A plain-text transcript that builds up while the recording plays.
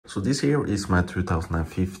So this here is my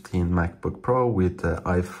 2015 MacBook Pro with the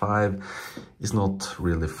i5. It's not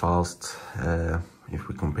really fast if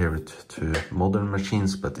we compare it to modern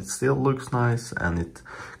machines, but it still looks nice and it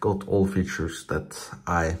got all features that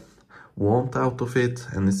I want out of it,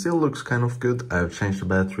 and it still looks kind of good. I've changed the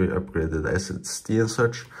battery, upgraded the SSD and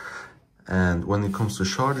such. And when it comes to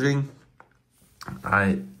charging,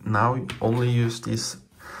 I now only use this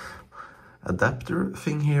adapter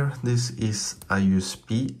thing here. This is a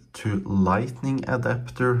USB to Lightning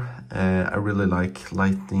adapter. I really like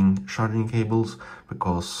Lightning charging cables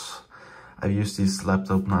because I've used this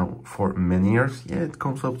laptop now for many years. Yeah, it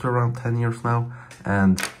comes up to around 10 years now,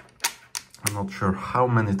 and I'm not sure how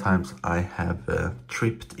many times I have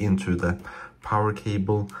tripped into the power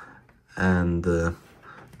cable, and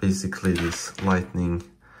basically this Lightning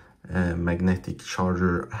magnetic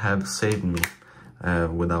charger have saved me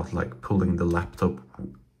without like pulling the laptop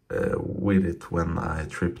with it when I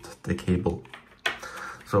tripped the cable.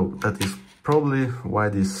 So that is probably why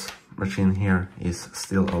this machine here is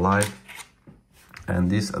still alive.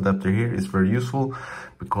 And this adapter here is very useful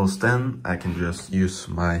because then I can just use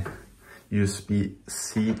my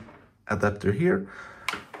USB-C adapter here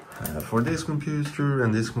for this computer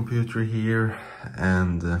and this computer here,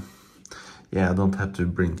 and yeah, I don't have to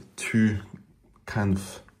bring two kind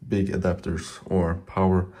of big adapters or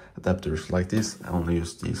power adapters like this. I only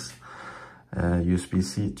use this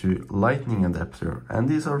USB-C to Lightning adapter, and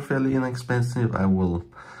these are fairly inexpensive. I will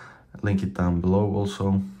link it down below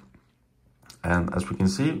also. And as we can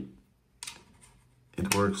see,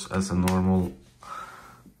 it works as a normal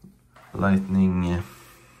Lightning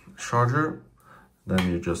charger.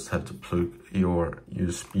 Then you just have to plug your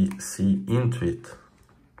USB-C into it.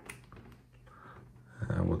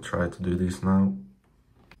 I will try to do this now.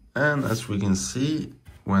 And as we can see,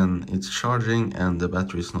 when it's charging and the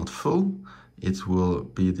battery is not full, it will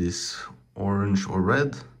be this orange or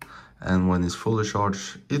red. And when it's fully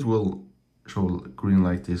charged, it will show green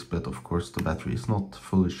like this, but of course the battery is not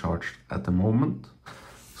fully charged at the moment.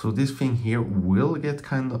 So this thing here will get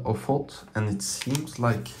kind of hot, and it seems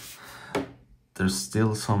like there's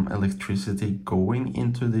still some electricity going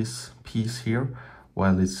into this piece here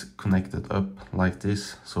while it's connected up like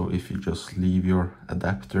this. So if you just leave your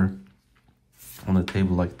adapter on a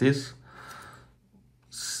table like this,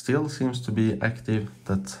 still seems to be active,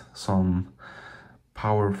 that some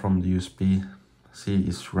power from the USB-C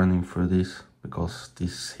is running through this, because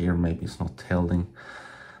this here maybe is not holding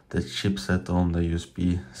the chipset on the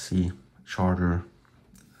USB-C charger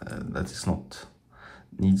that is not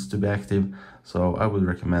needs to be active. So I would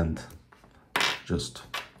recommend just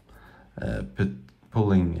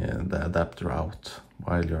pulling the adapter out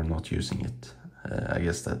while you're not using it. I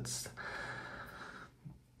guess that's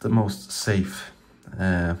the most safe.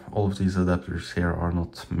 All of these adapters here are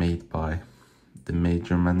not made by the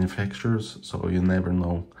major manufacturers, so you never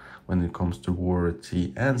know when it comes to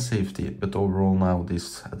warranty and safety. But overall now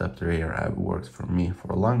this adapter here have worked for me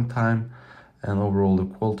for a long time, and overall the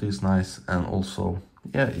quality is nice, and also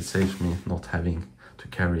yeah, it saves me not having to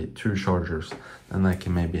carry two chargers. Then I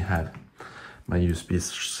can maybe have my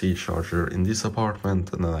USB-C charger in this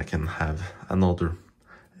apartment, and then I can have another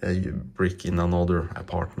brick in another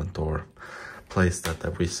apartment or place that I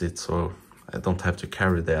visit, so I don't have to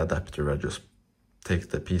carry the adapter. I just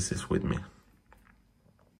take the pieces with me.